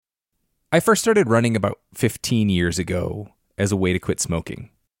I first started running about 15 years ago as a way to quit smoking.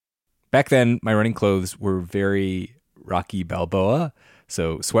 Back then, my running clothes were very Rocky Balboa,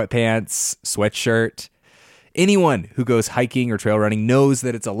 so sweatpants, sweatshirt. Anyone who goes hiking or trail running knows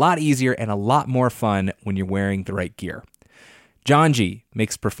that it's a lot easier and a lot more fun when you're wearing the right gear. Janji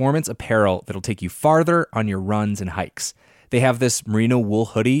makes performance apparel that'll take you farther on your runs and hikes. They have this merino wool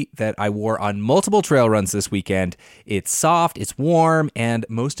hoodie that I wore on multiple trail runs this weekend. It's soft, it's warm, and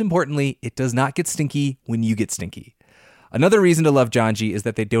most importantly, it does not get stinky when you get stinky. Another reason to love Janji is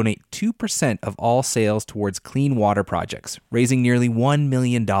that they donate 2% of all sales towards clean water projects, raising nearly $1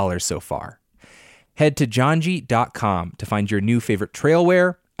 million so far. Head to janji.com to find your new favorite trail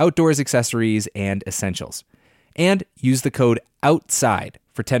wear, outdoors accessories, and essentials. And use the code OUTSIDE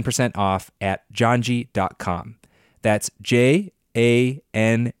for 10% off at janji.com. That's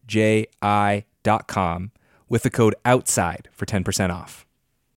JANJI.com with the code OUTSIDE for 10% off.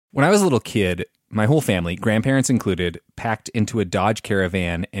 When I was a little kid, my whole family, grandparents included, packed into a Dodge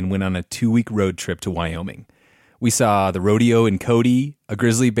Caravan and went on a 2-week road trip to Wyoming. We saw the rodeo in Cody, a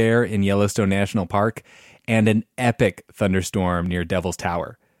grizzly bear in Yellowstone National Park, and an epic thunderstorm near Devil's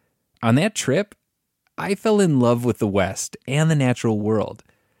Tower. On that trip, I fell in love with the West and the natural world.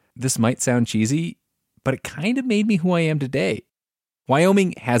 This might sound cheesy, but it kind of made me who I am today.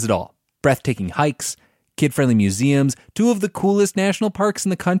 Wyoming has it all. Breathtaking hikes, kid-friendly museums, 2 of the coolest national parks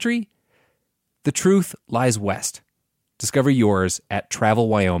in the country. The truth lies west. Discover yours at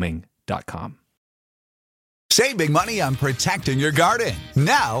travelwyoming.com. Save big money on protecting your garden.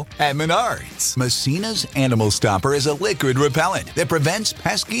 Now at Menards. Messina's Animal Stopper is a liquid repellent that prevents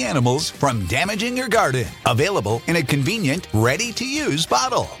pesky animals from damaging your garden. Available in a convenient, ready-to-use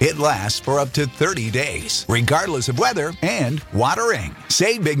bottle. It lasts for up to 30 days, regardless of weather and watering.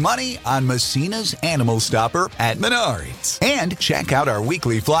 Save big money on Messina's Animal Stopper at Menards. And check out our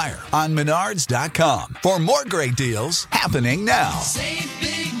weekly flyer on Menards.com for more great deals happening now. Save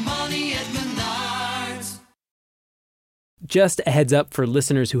big money at Menards. Just a heads up for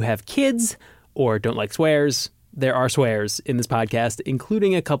listeners who have kids or don't like swears. There are swears in this podcast,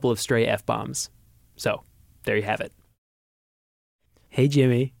 including a couple of stray F-bombs. So, there you have it. Hey,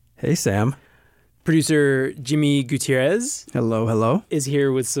 Jimmy. Hey, Sam. Producer Jimmy Gutierrez. Hello, hello. Is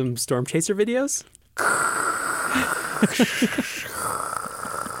here with some Storm Chaser videos.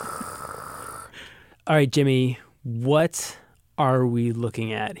 All right, Jimmy, what are we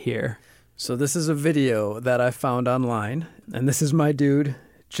looking at here? So this is a video that I found online, and this is my dude,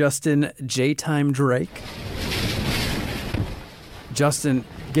 Justin J-Time Drake. Justin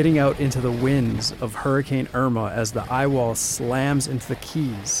getting out into the winds of Hurricane Irma as the eye wall slams into the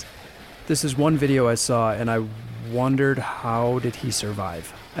Keys. This is one video I saw, and I wondered how did he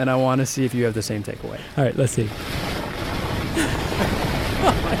survive? And I want to see if you have the same takeaway. All right, let's see.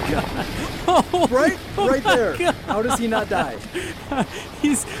 Oh, my God. Right there. God. How does he not die?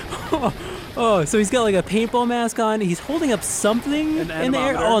 He's so he's got like a paintball mask on. He's holding up something in the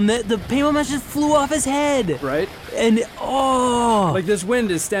air. Oh, and the paintball mask just flew off his head. Right. And like this wind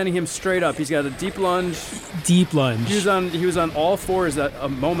is standing him straight up. He's got a deep lunge. Deep lunge. He was on all fours a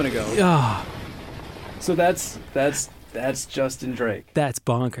moment ago. Oh. So that's Justin Drake. That's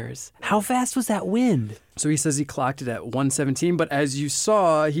bonkers. How fast was that wind? So he says he clocked it at 117, but as you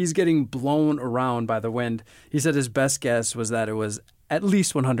saw, he's getting blown around by the wind. He said his best guess was that it was at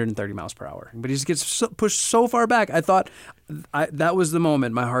least 130 miles per hour. But he just gets pushed so far back. I thought that was the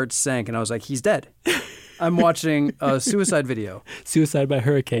moment my heart sank, and I was like, he's dead. I'm watching a suicide video. Suicide by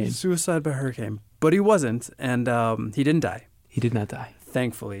hurricane. Suicide by hurricane. But he wasn't, and he didn't die. He did not die.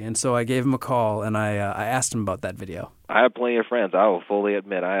 Thankfully. And so I gave him a call, and I asked him about that video. I have plenty of friends. I will fully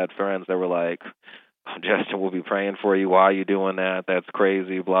admit I had friends that were like, Justin, we'll be praying for you. Why are you doing that? That's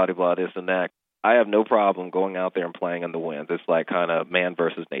crazy, blah, blah, blah, this and that. I have no problem going out there and playing in the winds. It's like kind of man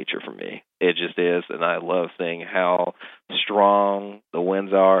versus nature for me. It just is, and I love seeing how strong the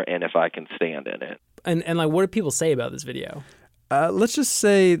winds are and if I can stand in it. And like, what do people say about this video? Let's just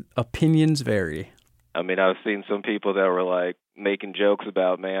say opinions vary. I mean, I've seen some people that were like making jokes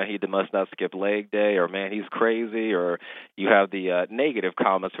about, man, he must not skip leg day, or man, he's crazy, or you have the negative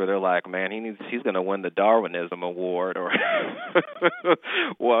comments where they're like, man, he's going to win the Darwinism Award, or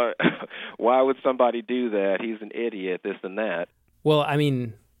why would somebody do that? He's an idiot, this and that. Well, I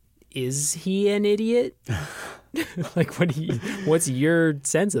mean, is he an idiot? Like, what's your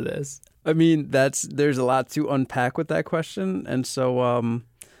sense of this? I mean, there's a lot to unpack with that question, and so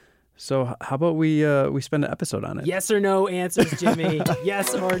how about we spend an episode on it? Yes or no answers, Jimmy.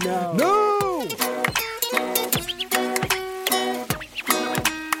 Yes or no? No!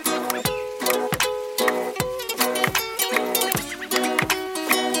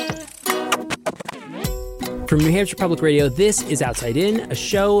 From New Hampshire Public Radio, this is Outside In, a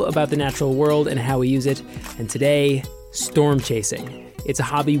show about the natural world and how we use it. And today, storm chasing. It's a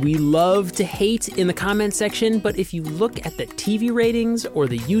hobby we love to hate in the comment section, but if you look at the TV ratings or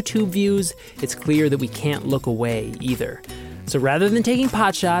the YouTube views, it's clear that we can't look away either. So rather than taking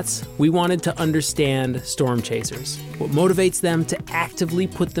pot shots, we wanted to understand storm chasers, what motivates them to actively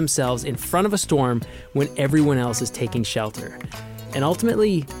put themselves in front of a storm when everyone else is taking shelter. And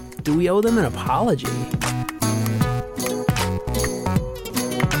ultimately, do we owe them an apology?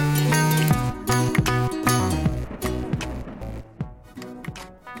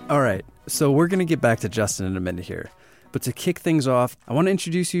 All right, so we're going to get back to Justin in a minute here. But to kick things off, I want to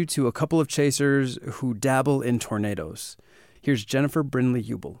introduce you to a couple of chasers who dabble in tornadoes. Here's Jennifer Brindley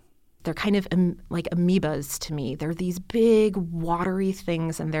Hubel. They're kind of like amoebas to me. They're these big, watery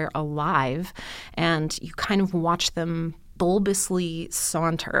things, and they're alive. And you kind of watch them bulbously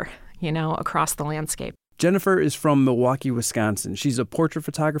saunter, across the landscape. Jennifer is from Milwaukee, Wisconsin. She's a portrait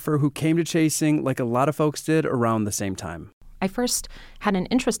photographer who came to chasing like a lot of folks did around the same time. I first had an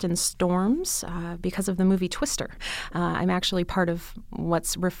interest in storms because of the movie Twister. I'm actually part of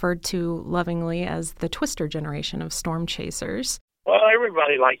what's referred to lovingly as the Twister generation of storm chasers. Well,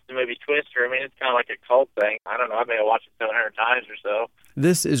 everybody likes the movie Twister. I mean, it's kind of like a cult thing. I don't know. I may have watched it 700 times or so.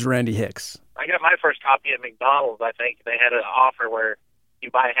 This is Randy Hicks. I got my first copy at McDonald's. I think they had an offer where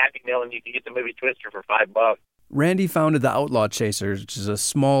you buy a Happy Meal and you can get the movie Twister for $5. Randy founded the Outlaw Chasers, which is a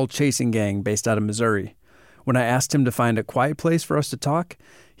small chasing gang based out of Missouri. When I asked him to find a quiet place for us to talk,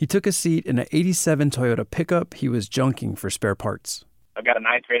 he took a seat in an '87 Toyota pickup he was junking for spare parts. I've got a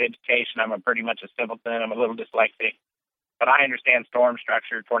ninth grade education. I'm pretty much a simpleton. I'm a little dyslexic. But I understand storm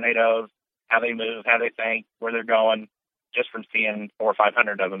structure, tornadoes, how they move, how they think, where they're going, just from seeing 400 or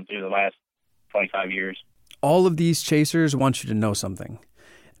 500 of them through the last 25 years. All of these chasers want you to know something.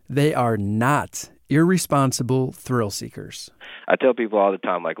 They are not irresponsible thrill seekers. I tell people all the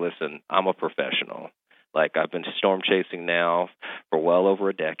time, listen, I'm a professional. I've been storm chasing now for well over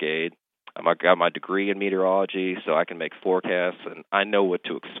a decade. I got my degree in meteorology, so I can make forecasts, and I know what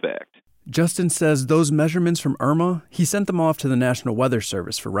to expect. Justin says those measurements from Irma, he sent them off to the National Weather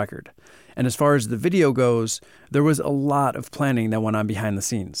Service for record. And as far as the video goes, there was a lot of planning that went on behind the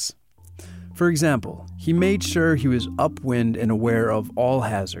scenes. For example, he made sure he was upwind and aware of all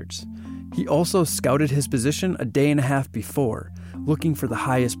hazards. He also scouted his position a day and a half before, looking for the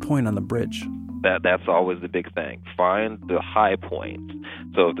highest point on the bridge. That's always the big thing. Find the high point.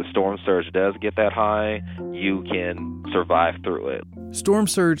 So if the storm surge does get that high, you can survive through it. Storm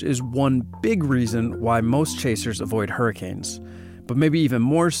surge is one big reason why most chasers avoid hurricanes. But maybe even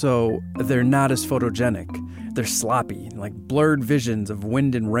more so, they're not as photogenic. They're sloppy, like blurred visions of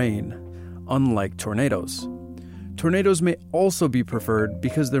wind and rain, unlike tornadoes. Tornadoes may also be preferred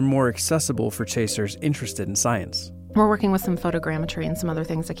because they're more accessible for chasers interested in science. We're working with some photogrammetry and some other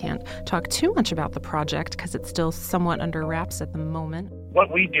things. I can't talk too much about the project because it's still somewhat under wraps at the moment.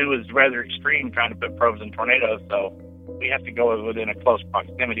 What we do is rather extreme, trying to put probes in tornadoes, so we have to go within a close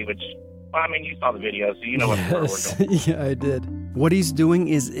proximity, which, you saw the video, so you know where we're going. Yeah, I did. What he's doing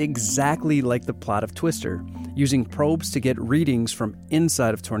is exactly like the plot of Twister, using probes to get readings from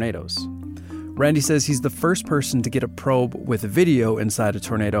inside of tornadoes. Randy says he's the first person to get a probe with video inside a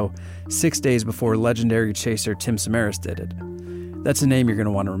tornado 6 days before legendary chaser Tim Samaras did it. That's a name you're going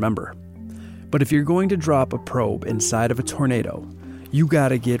to want to remember. But if you're going to drop a probe inside of a tornado, you got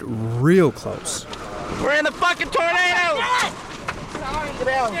to get real close. We're in the fucking tornado!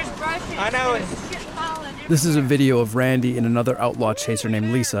 I know it. This is a video of Randy and another outlaw chaser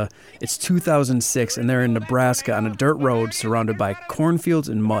named Lisa. It's 2006, and they're in Nebraska on a dirt road surrounded by cornfields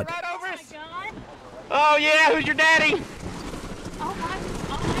and mud. Oh, yeah, who's your daddy? Oh, my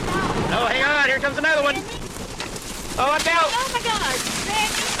God. Oh, hang on, here comes another one. Oh, watch out. Oh, my God.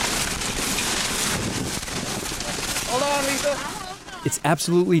 Hold on, Lisa. It's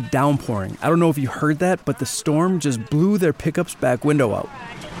absolutely downpouring. I don't know if you heard that, but the storm just blew their pickup's back window out.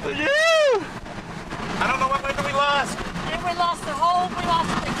 I don't know what window we lost. And we lost the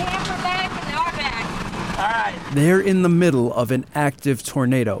camper back and our back. All right. They're in the middle of an active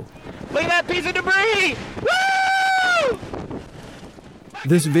tornado. Look at that piece of debris! Woo!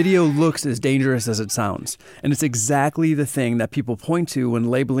 This video looks as dangerous as it sounds, and it's exactly the thing that people point to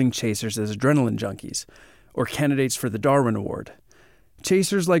when labeling chasers as adrenaline junkies, or candidates for the Darwin Award.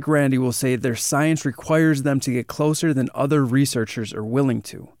 Chasers like Randy will say their science requires them to get closer than other researchers are willing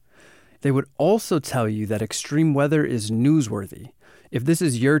to. They would also tell you that extreme weather is newsworthy. If this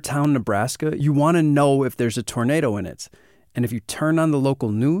is your town, Nebraska, you want to know if there's a tornado in it. And if you turn on the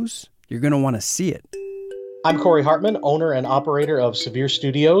local news, you're going to want to see it. I'm Corey Hartman, owner and operator of Severe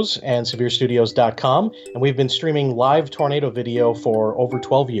Studios and SevereStudios.com, and we've been streaming live tornado video for over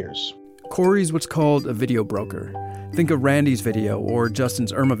 12 years. Corey's what's called a video broker. Think of Randy's video or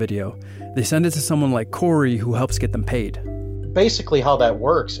Justin's Irma video. They send it to someone like Corey who helps get them paid. Basically how that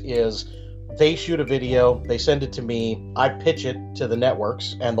works is they shoot a video, they send it to me, I pitch it to the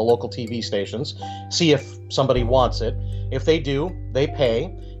networks and the local TV stations, see if somebody wants it. If they do, they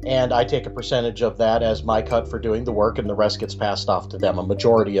pay, and I take a percentage of that as my cut for doing the work, and the rest gets passed off to them. A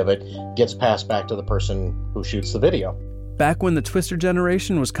majority of it gets passed back to the person who shoots the video. Back when the Twister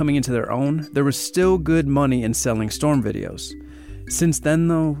generation was coming into their own, there was still good money in selling storm videos. Since then,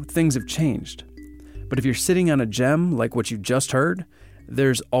 though, things have changed. But if you're sitting on a gem like what you just heard,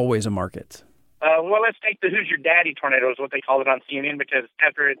 there's always a market. Well, let's take the Who's Your Daddy tornado is what they called it on CNN, because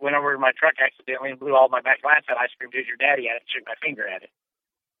after it went over my truck accidentally and blew all my back glass out, I screamed, "Who's your daddy?" at it and shook my finger at it.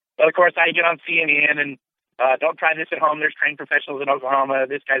 But, of course, I get on CNN and don't try this at home. There's trained professionals in Oklahoma.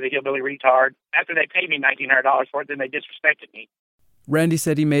 This guy's a hillbilly retard. After they paid me $1,900 for it, then they disrespected me. Randy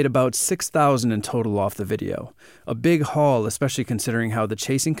said he made about $6,000 in total off the video. A big haul, especially considering how the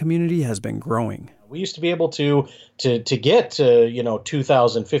chasing community has been growing. We used to be able to get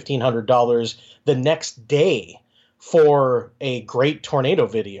 $2,000, $1,500 the next day for a great tornado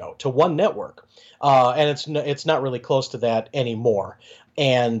video to one network, and it's not really close to that anymore.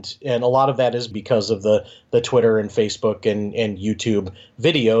 And a lot of that is because of the Twitter and Facebook and YouTube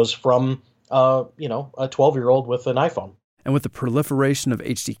videos from a 12-year-old with an iPhone. And with the proliferation of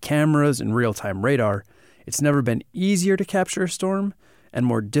HD cameras and real-time radar, it's never been easier to capture a storm and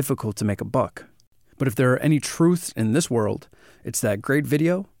more difficult to make a buck. But if there are any truths in this world, it's that great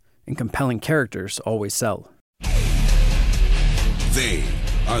video and compelling characters always sell. They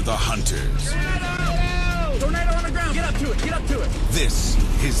are the hunters. Tornado on the ground! Get up to it! Get up to it! This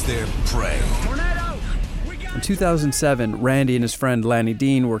is their prey. Tornado! In 2007, Randy and his friend Lanny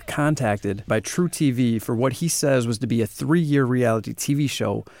Dean were contacted by True TV for what he says was to be a 3-year reality TV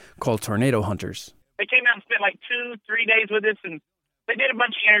show called Tornado Hunters. They came out and spent like 2-3 days with us, and they did a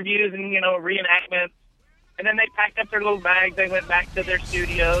bunch of interviews and, reenactments. And then they packed up their little bags. They went back to their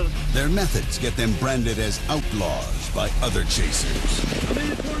studios. Their methods get them branded as outlaws by other chasers.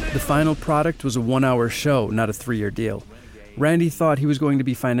 The final product was a 1-hour show, not a 3-year deal. Randy thought he was going to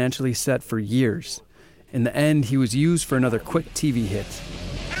be financially set for years. In the end, he was used for another quick TV hit.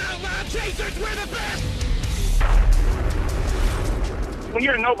 Outlaw chasers, we're the best! When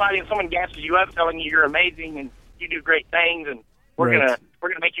you're a nobody and someone gasses you up telling you you're amazing and you do great things and we're gonna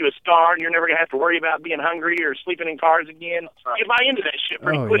make you a star and you're never gonna have to worry about being hungry or sleeping in cars again, you buy into that shit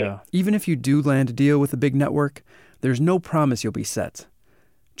pretty quick. Yeah. Even if you do land a deal with a big network, there's no promise you'll be set.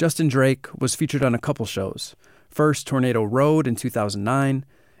 Justin Drake was featured on a couple shows. First, Tornado Road in 2009,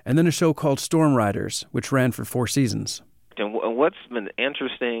 and then a show called Storm Riders, which ran for 4 seasons. And what's been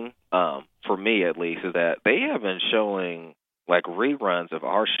interesting, for me at least, is that they have been showing like reruns of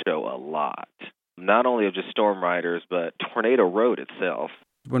our show a lot. Not only of just Storm Riders, but Tornado Road itself.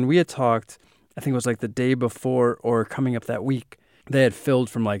 When we had talked, I think it was like the day before or coming up that week, they had filled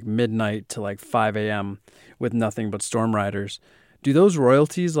from like midnight to like 5 a.m. with nothing but Storm Riders. Do those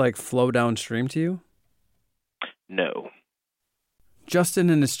royalties like flow downstream to you? No. Justin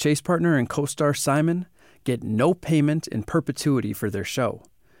and his chase partner and co-star Simon get no payment in perpetuity for their show.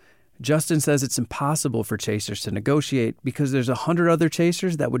 Justin says it's impossible for chasers to negotiate because there's 100 other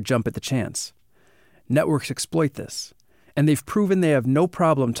chasers that would jump at the chance. Networks exploit this, and they've proven they have no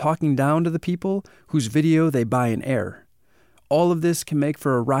problem talking down to the people whose video they buy and air. All of this can make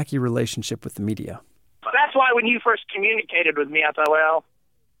for a rocky relationship with the media. That's why when you first communicated with me, I thought, well,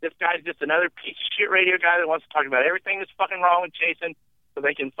 this guy's just another piece of shit radio guy that wants to talk about everything that's fucking wrong with chasing so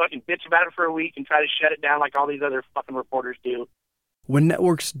they can fucking bitch about it for a week and try to shut it down like all these other fucking reporters do. When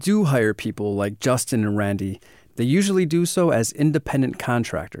networks do hire people like Justin and Randy, they usually do so as independent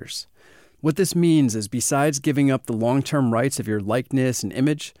contractors. What this means is besides giving up the long-term rights of your likeness and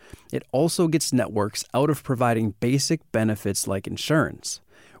image, it also gets networks out of providing basic benefits like insurance,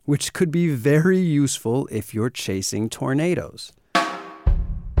 which could be very useful if you're chasing tornadoes.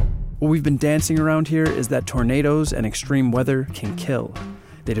 What we've been dancing around here is that tornadoes and extreme weather can kill.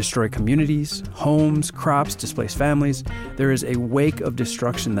 They destroy communities, homes, crops, displace families. There is a wake of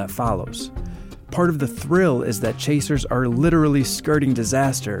destruction that follows. Part of the thrill is that chasers are literally skirting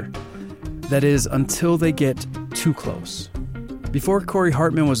disaster. That is, until they get too close. Before Corey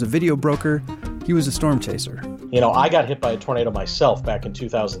Hartman was a video broker, he was a storm chaser. I got hit by a tornado myself back in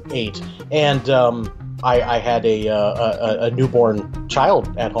 2008, and I had a newborn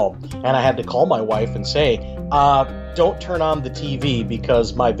child at home, and I had to call my wife and say, don't turn on the TV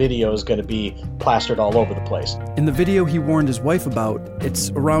because my video is going to be plastered all over the place. In the video he warned his wife about, it's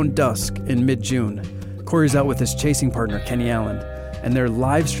around dusk in mid-June. Corey's out with his chasing partner, Kenny Allen, and they're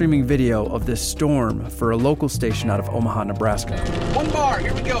live streaming video of this storm for a local station out of Omaha, Nebraska. 1 bar,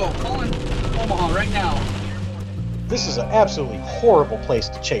 here we go. Calling Omaha right now. This is an absolutely horrible place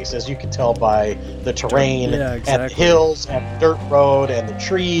to chase, as you can tell by the terrain and the hills and the dirt road and the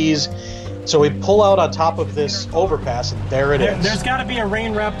trees. So we pull out on top of this overpass, and there it is. There's got to be a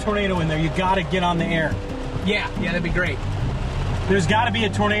rain-wrapped tornado in there. You got to get on the air. Yeah, that'd be great. There's got to be a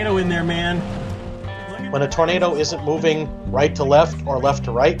tornado in there, man. When a tornado isn't moving right to left or left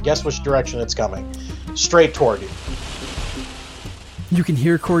to right, guess which direction it's coming? Straight toward you. You can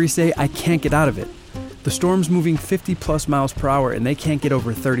hear Corey say, I can't get out of it. The storm's moving 50 plus miles per hour and they can't get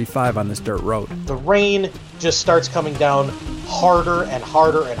over 35 on this dirt road. The rain just starts coming down harder and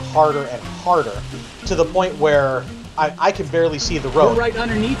harder and harder and harder to the point where I can barely see the road. We're right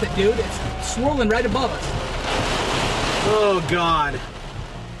underneath it, dude. It's swirling right above us. Oh, God.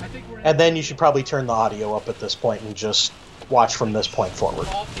 And then you should probably turn the audio up at this point and just watch from this point forward.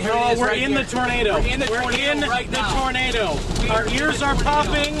 No, we're in the tornado. We're in the tornado. Our ears are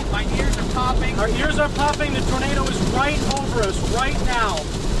popping. My ears are popping. Our ears are popping. The tornado is right over us right now.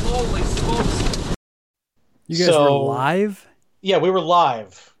 Holy smokes. You guys were live? Yeah, we were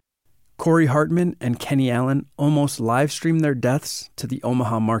live. Corey Hartman and Kenny Allen almost live streamed their deaths to the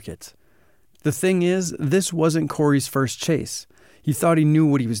Omaha market. The thing is, this wasn't Corey's first chase. He thought he knew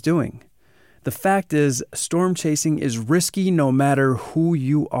what he was doing. The fact is, storm chasing is risky no matter who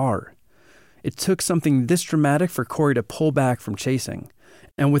you are. It took something this dramatic for Corey to pull back from chasing.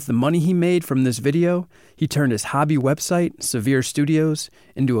 And with the money he made from this video, he turned his hobby website, Severe Studios,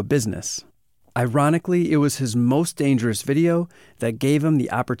 into a business. Ironically, it was his most dangerous video that gave him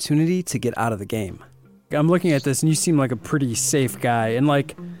the opportunity to get out of the game. I'm looking at this and you seem like a pretty safe guy. And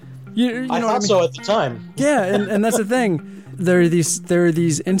like, you know I thought so at the time. Yeah, and that's the thing. There are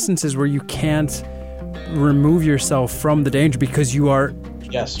these instances where you can't remove yourself from the danger because you are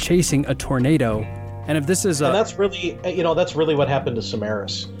chasing a tornado. And if this is and that's really what happened to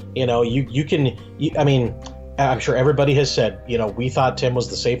Samaras. I mean, I'm sure everybody has said, we thought Tim was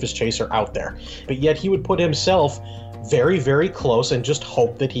the safest chaser out there, but yet he would put himself very, very close and just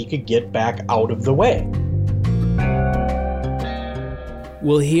hope that he could get back out of the way.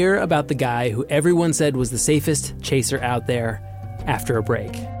 We'll hear about the guy who everyone said was the safest chaser out there after a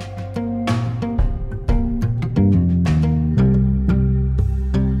break.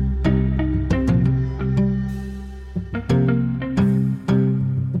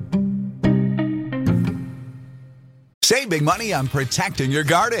 Save big money on protecting your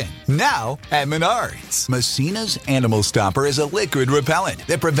garden. Now at Menards. Messina's Animal Stopper is a liquid repellent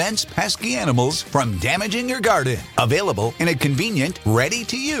that prevents pesky animals from damaging your garden. Available in a convenient,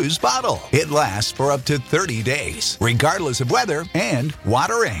 ready-to-use bottle. It lasts for up to 30 days, regardless of weather and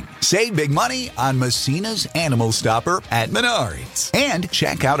watering. Save big money on Messina's Animal Stopper at Menards. And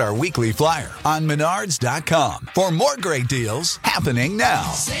check out our weekly flyer on Menards.com for more great deals happening now.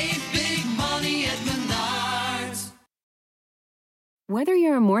 Save big money at Menards. Whether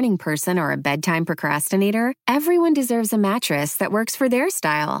you're a morning person or a bedtime procrastinator, everyone deserves a mattress that works for their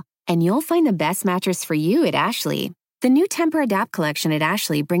style. And you'll find the best mattress for you at Ashley. The new Tempur-Adapt collection at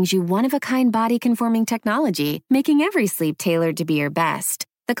Ashley brings you one-of-a-kind body-conforming technology, making every sleep tailored to be your best.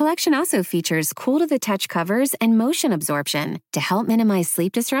 The collection also features cool-to-the-touch covers and motion absorption to help minimize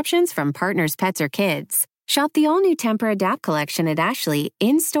sleep disruptions from partners, pets, or kids. Shop the all-new Tempur-Adapt collection at Ashley,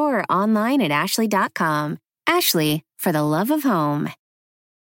 in-store or online at ashley.com. Ashley, for the love of home.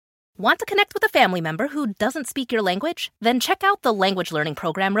 Want to connect with a family member who doesn't speak your language? Then check out the language learning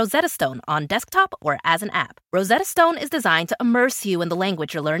program Rosetta Stone on desktop or as an app. Rosetta Stone is designed to immerse you in the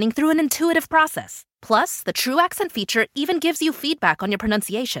language you're learning through an intuitive process. Plus, the True Accent feature even gives you feedback on your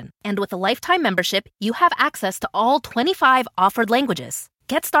pronunciation. And with a lifetime membership, you have access to all 25 offered languages.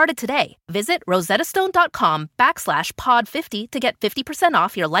 Get started today. Visit rosettastone.com/pod50 to get 50%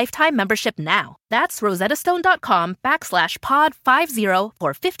 off your lifetime membership now. That's rosettastone.com/pod50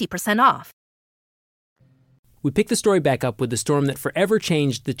 for 50% off. We pick the story back up with the storm that forever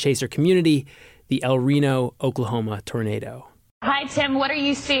changed the chaser community, the El Reno, Oklahoma tornado. Hi, Tim. What are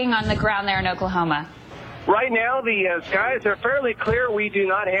you seeing on the ground there in Oklahoma? Right now, the skies are fairly clear. We do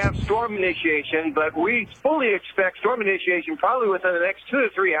not have storm initiation, but we fully expect storm initiation probably within the next 2 to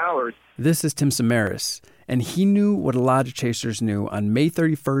 3 hours. This is Tim Samaras, and he knew what a lot of chasers knew on May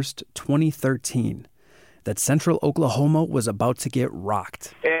 31st, 2013, that central Oklahoma was about to get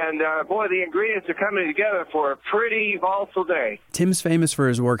rocked. And, boy, the ingredients are coming together for a pretty volatile day. Tim's famous for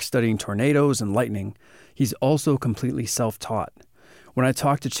his work studying tornadoes and lightning. He's also completely self-taught. When I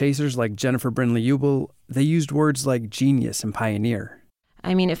talked to chasers like Jennifer Brindley-Ubel, they used words like genius and pioneer.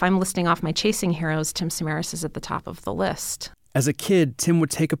 I mean, if I'm listing off my chasing heroes, Tim Samaras is at the top of the list. As a kid, Tim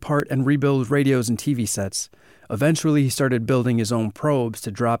would take apart and rebuild radios and TV sets. Eventually, he started building his own probes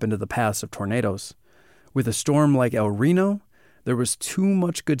to drop into the paths of tornadoes. With a storm like El Reno, there was too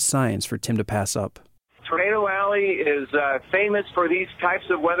much good science for Tim to pass up. Tornado Alley is famous for these types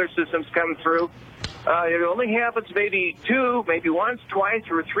of weather systems coming through. It only happens maybe once, twice,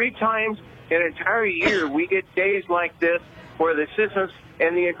 or 3 times in an entire year. We get days like this where the systems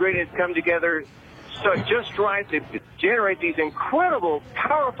and the ingredients come together so just right to generate these incredible,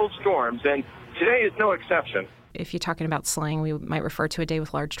 powerful storms, and today is no exception. If you're talking about slang, we might refer to a day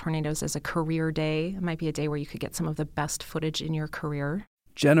with large tornadoes as a career day. It might be a day where you could get some of the best footage in your career.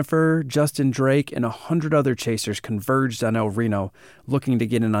 Jennifer, Justin Drake, and 100 other chasers converged on El Reno, looking to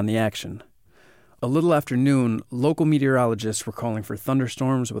get in on the action. A little after noon, local meteorologists were calling for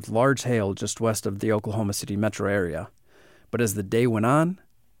thunderstorms with large hail just west of the Oklahoma City metro area. But as the day went on,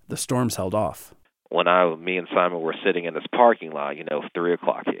 the storms held off. When me and Simon were sitting in this parking lot, 3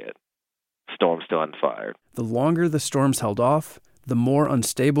 o'clock hit. Storm still hadn't fired. The longer the storms held off, the more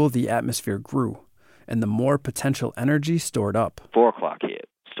unstable the atmosphere grew, and the more potential energy stored up. 4 o'clock hit.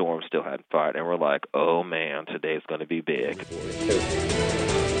 Storm still hadn't fired, and we're like, oh man, today's going to be big.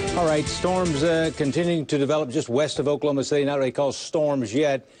 All right, storms continuing to develop just west of Oklahoma City. Not really called storms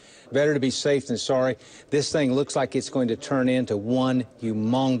yet. Better to be safe than sorry. This thing looks like it's going to turn into one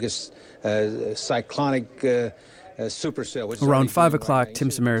humongous cyclonic supercell. Around 5 o'clock, Tim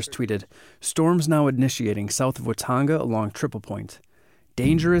Samaras tweeted, "Storms now initiating south of Watauga along Triple Point.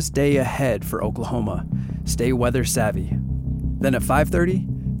 Dangerous day ahead for Oklahoma. Stay weather savvy." Then at 5:30,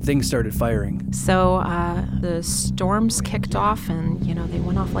 things started firing. So the storms kicked off, and they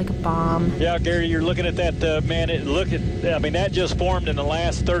went off like a bomb. Yeah, Gary, you're looking at that, man. That just formed in the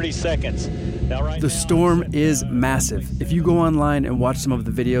last 30 seconds. The storm is massive. If you go online and watch some of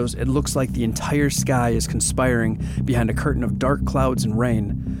the videos, it looks like the entire sky is conspiring behind a curtain of dark clouds and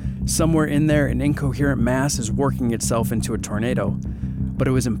rain. Somewhere in there, an incoherent mass is working itself into a tornado. But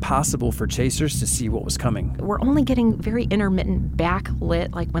it was impossible for chasers to see what was coming. We're only getting very intermittent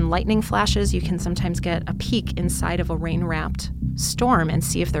backlit. Like when lightning flashes, you can sometimes get a peek inside of a rain-wrapped storm and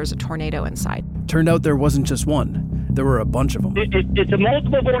see if there's a tornado inside. Turned out there wasn't just one. There were a bunch of them. It's a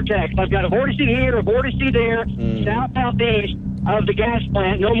multiple vortex. I've got a vortex here, a vortex there, southeast of the gas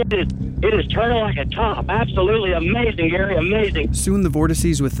plant. No more. It is turning like a top. Absolutely amazing, Gary, amazing. Soon the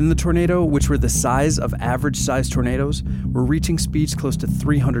vortices within the tornado, which were the size of average-sized tornadoes, were reaching speeds close to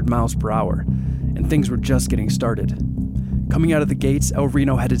 300 miles per hour, and things were just getting started. Coming out of the gates, El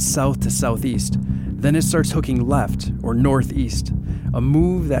Reno headed south to southeast. Then it starts hooking left or northeast, a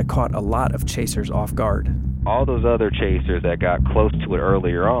move that caught a lot of chasers off guard. All those other chasers that got close to it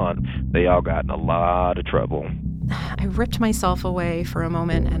earlier on, they all got in a lot of trouble. I ripped myself away for a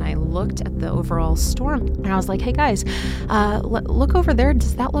moment and I looked at the overall storm and I was like, hey guys, look over there.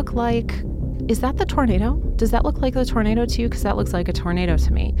 Does that look like, is that the tornado? Does that look like the tornado to you? Because that looks like a tornado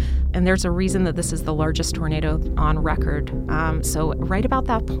to me. And there's a reason that this is the largest tornado on record. So right about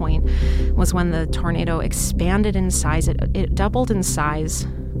that point was when the tornado expanded in size. It doubled in size.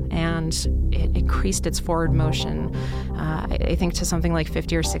 And it increased its forward motion, I think, to something like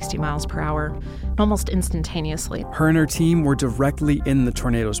 50 or 60 miles per hour, almost instantaneously. Her and her team were directly in the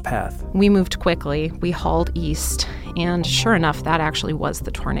tornado's path. We moved quickly. We hauled east, and sure enough, that actually was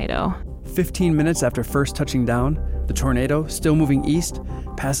the tornado. 15 minutes after first touching down, the tornado, still moving east,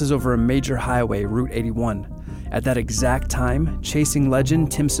 passes over a major highway, Route 81. At that exact time, chasing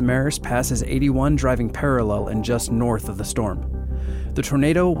legend Tim Samaras passes 81 driving parallel and just north of the storm. The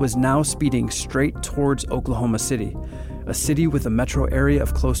tornado was now speeding straight towards Oklahoma City, a city with a metro area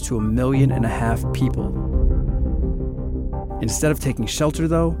of close to 1.5 million people. Instead of taking shelter,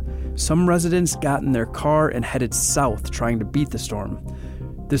 though, some residents got in their car and headed south trying to beat the storm.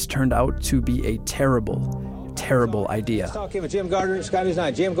 This turned out to be a terrible, terrible idea. Let's talk with Jim Gardner, Sky News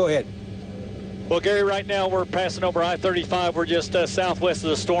 9. Jim, go ahead. Well, Gary, right now we're passing over I-35. We're just southwest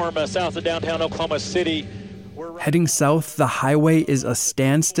of the storm, south of downtown Oklahoma City. Heading south, the highway is a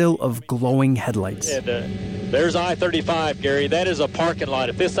standstill of glowing headlights. And there's I-35, Gary. That is a parking lot.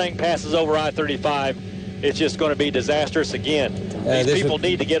 If this thing passes over I-35, it's just going to be disastrous again. These people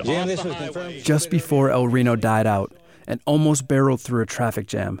need to get off the highway. Just before El Reno died out and almost barreled through a traffic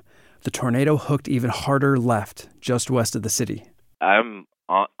jam, the tornado hooked even harder left, just west of the city. I'm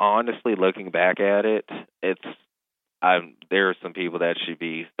honestly looking back at it. There are some people that should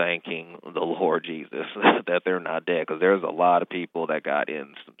be thanking the Lord Jesus that they're not dead, because there's a lot of people that got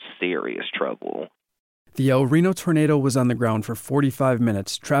in some serious trouble. The El Reno tornado was on the ground for 45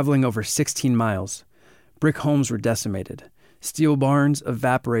 minutes, traveling over 16 miles. Brick homes were decimated. Steel barns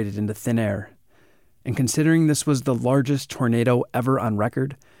evaporated into thin air. And considering this was the largest tornado ever on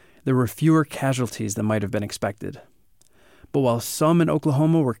record, there were fewer casualties than might have been expected. But while some in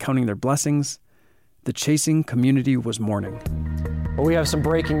Oklahoma were counting their blessings, the chasing community was mourning. Well, we have some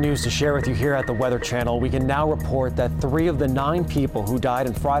breaking news to share with you here at the Weather Channel. We can now report that 3 of the 9 people who died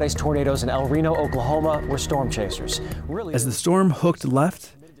in Friday's tornadoes in El Reno, Oklahoma, were storm chasers. As the storm hooked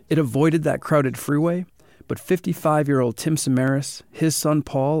left, it avoided that crowded freeway, but 55-year-old Tim Samaras, his son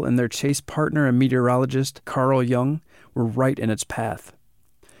Paul, and their chase partner and meteorologist Carl Young were right in its path.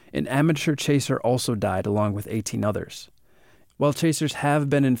 An amateur chaser also died along with 18 others. While chasers have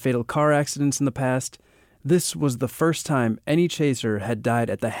been in fatal car accidents in the past, this was the first time any chaser had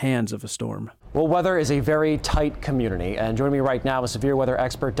died at the hands of a storm. Well, weather is a very tight community, and joining me right now is severe weather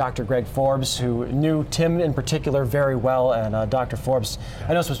expert Dr. Greg Forbes, who knew Tim in particular very well. And Dr. Forbes,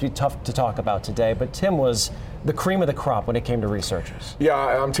 I know it's supposed to be tough to talk about today, but Tim was the cream of the crop when it came to researchers. Yeah,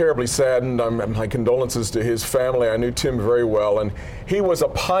 I'm terribly saddened. My condolences to his family. I knew Tim very well, and he was a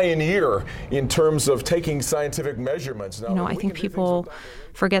pioneer in terms of taking scientific measurements. Now, I think people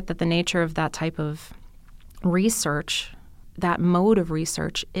forget that the nature of that type of research, that mode of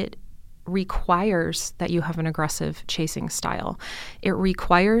research, it requires that you have an aggressive chasing style. It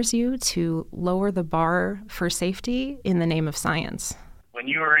requires you to lower the bar for safety in the name of science. When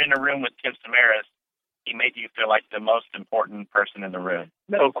you were in a room with Tim Samaras, he made you feel like the most important person in the room.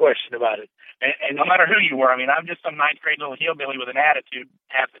 No question about it. And no matter who you were, I mean, I'm just some ninth grade little hillbilly with an attitude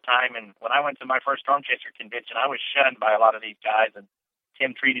half the time. And when I went to my first storm chaser convention, I was shunned by a lot of these guys. And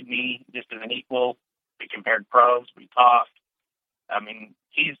Tim treated me just as an equal. We compared pros. We talked. I mean,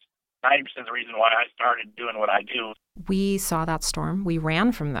 he's 90% of the reason why I started doing what I do. We saw that storm. We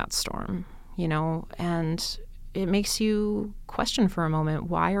ran from that storm, and it makes you question for a moment,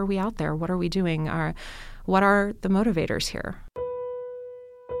 why are we out there? What are we doing? What are the motivators here?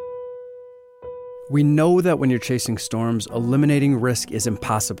 We know that when you're chasing storms, eliminating risk is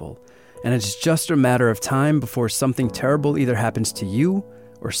impossible, and it's just a matter of time before something terrible either happens to you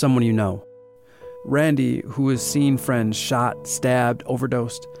or someone you know. Randy, who has seen friends shot, stabbed,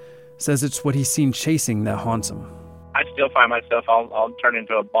 overdosed, says it's what he's seen chasing that haunts him. I still find myself, I'll turn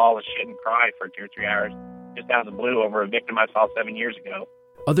into a ball of shit and cry for 2 or 3 hours just out of the blue over a victim I saw 7 years ago.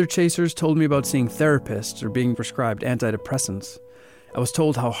 Other chasers told me about seeing therapists or being prescribed antidepressants. I was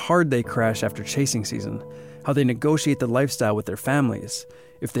told how hard they crash after chasing season, how they negotiate the lifestyle with their families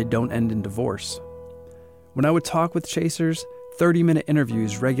if they don't end in divorce. When I would talk with chasers, 30-minute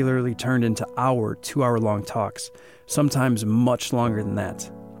interviews regularly turned into 2-hour-long talks, sometimes much longer than that.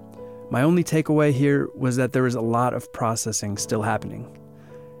 My only takeaway here was that there was a lot of processing still happening.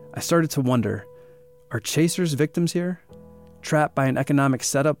 I started to wonder, are chasers victims here? Trapped by an economic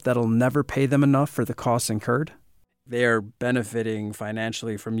setup that'll never pay them enough for the costs incurred? They're benefiting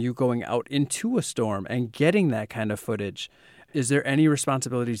financially from you going out into a storm and getting that kind of footage. Is there any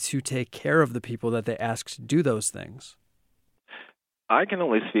responsibility to take care of the people that they ask to do those things? I can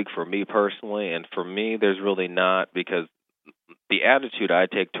only speak for me personally, and for me, there's really not, because the attitude I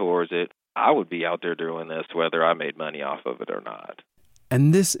take towards it, I would be out there doing this whether I made money off of it or not.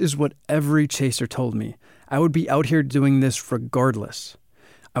 And this is what every chaser told me. I would be out here doing this regardless.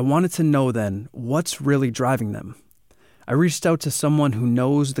 I wanted to know then, what's really driving them? I reached out to someone who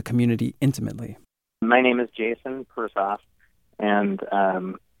knows the community intimately. My name is Jason Persoff, and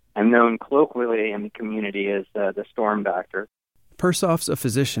I'm known colloquially in the community as the storm doctor. Persoff's a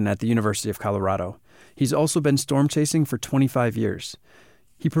physician at the University of Colorado. He's also been storm chasing for 25 years.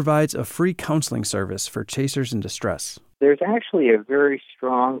 He provides a free counseling service for chasers in distress. There's actually a very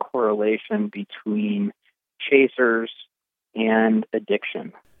strong correlation between chasers and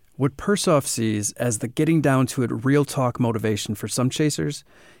addiction. What Persoff sees as the getting down to it real talk motivation for some chasers,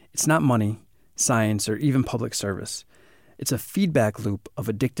 it's not money, science, or even public service. It's a feedback loop of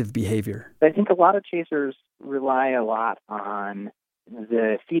addictive behavior. I think a lot of chasers rely a lot on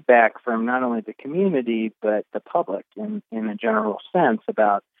the feedback from not only the community, but the public in a general sense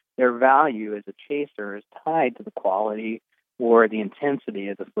about their value as a chaser is tied to the quality or the intensity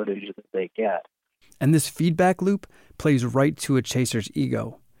of the footage that they get. And this feedback loop plays right to a chaser's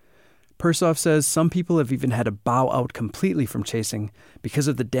ego. Persoff says some people have even had to bow out completely from chasing because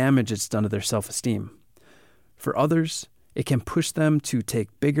of the damage it's done to their self-esteem. For others, it can push them to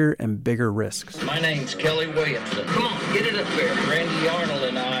take bigger and bigger risks. My name's Kelly Williamson. Come on, get it up there. Randy Arnold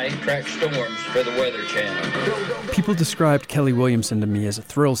and I track storms for the Weather Channel. People described Kelly Williamson to me as a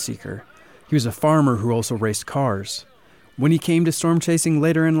thrill seeker. He was a farmer who also raced cars. When he came to storm chasing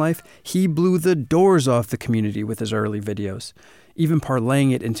later in life, he blew the doors off the community with his early videos, even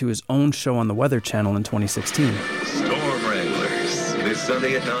parlaying it into his own show on the Weather Channel in 2016. Storm Wranglers, this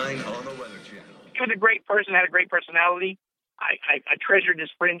Sunday at 9 on the Weather Channel. He was a great person, had a great personality. I treasured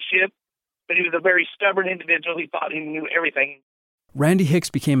his friendship, but he was a very stubborn individual. He thought he knew everything. Randy Hicks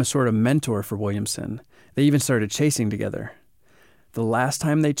became a sort of mentor for Williamson. They even started chasing together. The last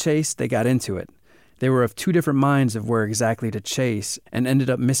time they chased, they got into it. They were of two different minds of where exactly to chase and ended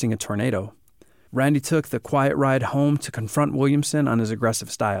up missing a tornado. Randy took the quiet ride home to confront Williamson on his aggressive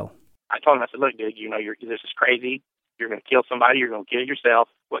style. I told him, I said, look, dude, this is crazy. You're going to kill somebody. You're going to kill yourself.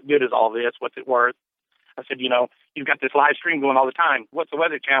 What good is all this? What's it worth? I said, you've got this live stream going all the time. What's the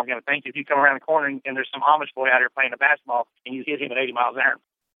Weather Channel going to think if you come around the corner and there's some Amish boy out here playing a basketball and you hit him at 80 miles an hour?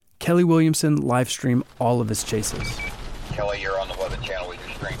 Kelly Williamson live streamed all of his chases. Kelly, you're on the Weather Channel with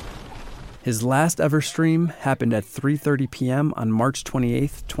your stream. His last ever stream happened at 3:30 p.m. on March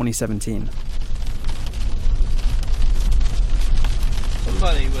 28th, 2017.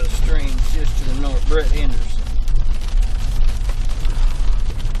 Somebody with a stream just to the north, Brett Henderson.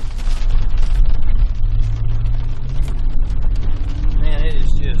 Man, it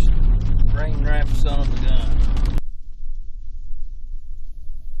is just rain-wrapped son of a gun.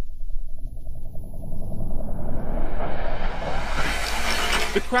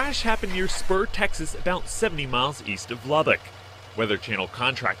 The crash happened near Spur, Texas, about 70 miles east of Lubbock. Weather Channel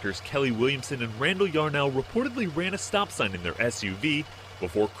contractors Kelly Williamson and Randall Yarnell reportedly ran a stop sign in their SUV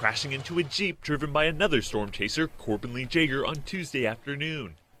before crashing into a Jeep driven by another storm chaser, Corbin Lee Jaeger, on Tuesday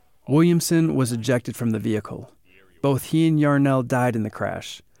afternoon. Williamson was ejected from the vehicle. Both he and Yarnell died in the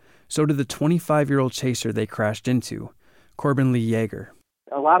crash. So did the 25-year-old chaser they crashed into, Corbin Lee Jaeger.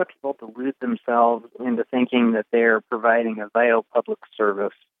 A lot of people delude themselves into thinking that they're providing a vital public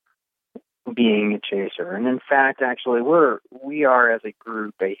service being a chaser. And in fact, actually, we are as a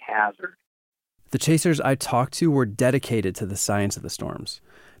group a hazard. The chasers I talked to were dedicated to the science of the storms.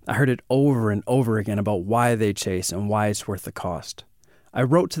 I heard it over and over again about why they chase and why it's worth the cost. I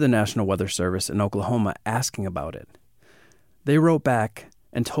wrote to the National Weather Service in Oklahoma asking about it. They wrote back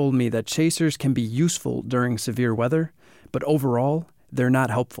and told me that chasers can be useful during severe weather, but overall, they're not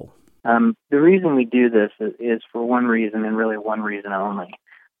helpful. The reason we do this is for one reason and really one reason only.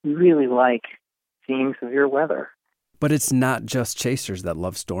 We really like seeing severe weather. But it's not just chasers that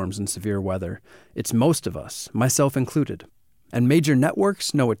love storms and severe weather. It's most of us, myself included. And major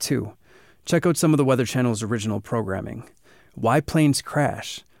networks know it too. Check out some of the Weather Channel's original programming. Why Planes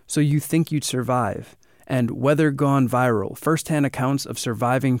Crash, So You Think You'd Survive, and Weather Gone Viral, first-hand accounts of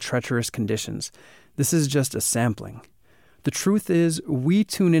surviving treacherous conditions. This is just a sampling. The truth is, we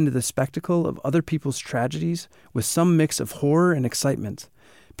tune into the spectacle of other people's tragedies with some mix of horror and excitement.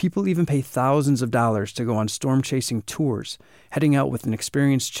 People even pay thousands of dollars to go on storm-chasing tours, heading out with an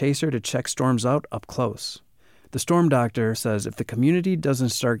experienced chaser to check storms out up close. The storm doctor says if the community doesn't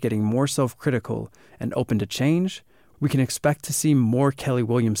start getting more self-critical and open to change, we can expect to see more Kelly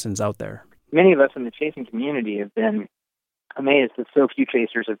Williamsons out there. Many of us in the chasing community have been amazed that so few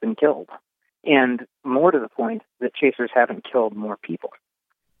chasers have been killed. And more to the point, that chasers haven't killed more people.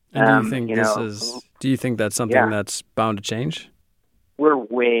 And do you think that's something that's bound to change? We're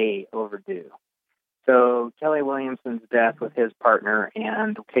way overdue. So Kelly Williamson's death with his partner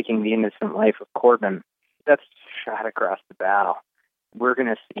and taking the innocent life of Corbin, that's shot across the bow. We're going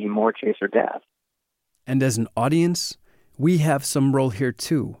to see more chaser deaths. And as an audience, we have some role here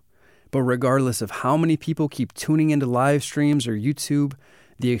too. But regardless of how many people keep tuning into live streams or YouTube,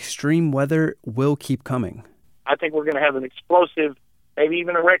 the extreme weather will keep coming. I think we're going to have an explosive, maybe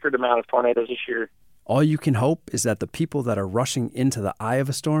even a record amount of tornadoes this year. All you can hope is that the people that are rushing into the eye of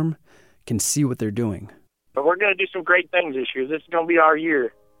a storm can see what they're doing. But we're going to do some great things this year. This is going to be our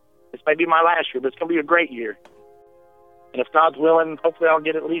year. This may be my last year, but it's going to be a great year. And if God's willing, hopefully I'll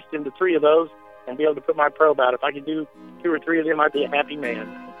get at least into 3 of those and be able to put my probe out. If I could do 2 or 3 of them, I'd be a happy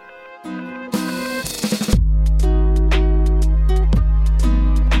man.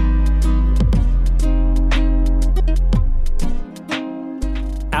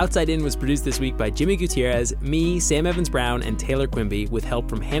 Outside In was produced this week by Jimmy Gutierrez, me, Sam Evans-Brown, and Taylor Quimby, with help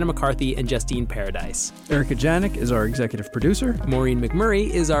from Hannah McCarthy and Justine Paradise. Erica Janik is our executive producer. Maureen McMurray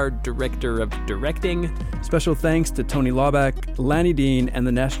is our director of directing. Special thanks to Tony Lawback, Lanny Dean, and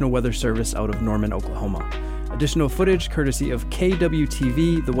the National Weather Service out of Norman, Oklahoma. Additional footage courtesy of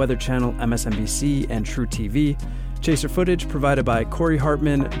KWTV, the Weather Channel, MSNBC, and True TV. Chaser footage provided by Corey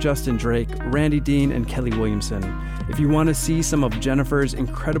Hartman, Justin Drake, Randy Dean, and Kelly Williamson. If you want to see some of Jennifer's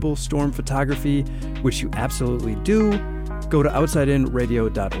incredible storm photography, which you absolutely do, go to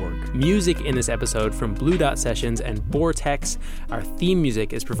outsideinradio.org. Music in this episode from Blue Dot Sessions and Vortex. Our theme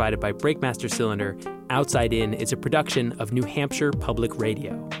music is provided by Breakmaster Cylinder. Outside In is a production of New Hampshire Public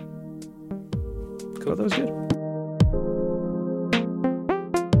Radio. Cool, that was good.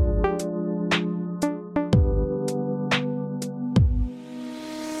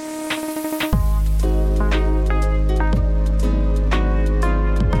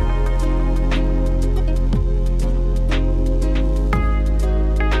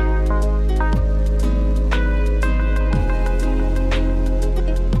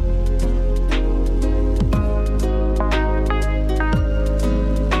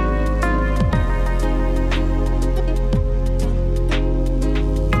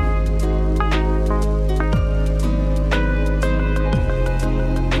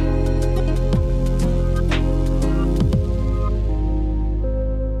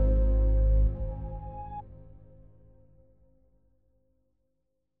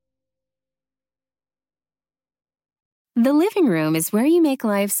 The living room is where you make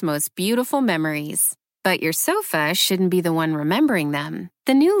life's most beautiful memories. But your sofa shouldn't be the one remembering them.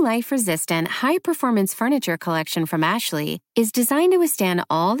 The new life-resistant, high-performance furniture collection from Ashley is designed to withstand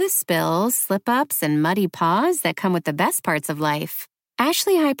all the spills, slip-ups, and muddy paws that come with the best parts of life.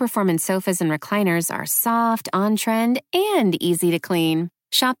 Ashley high-performance sofas and recliners are soft, on-trend, and easy to clean.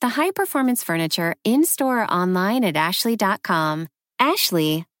 Shop the high-performance furniture in-store or online at ashley.com.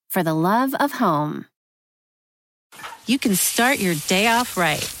 Ashley, for the love of home. You can start your day off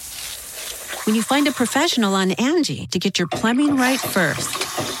right when you find a professional on Angie to get your plumbing right first.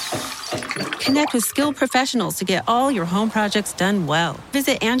 Connect with skilled professionals to get all your home projects done well.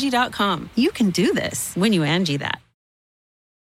 Visit Angie.com. You can do this when you Angie that.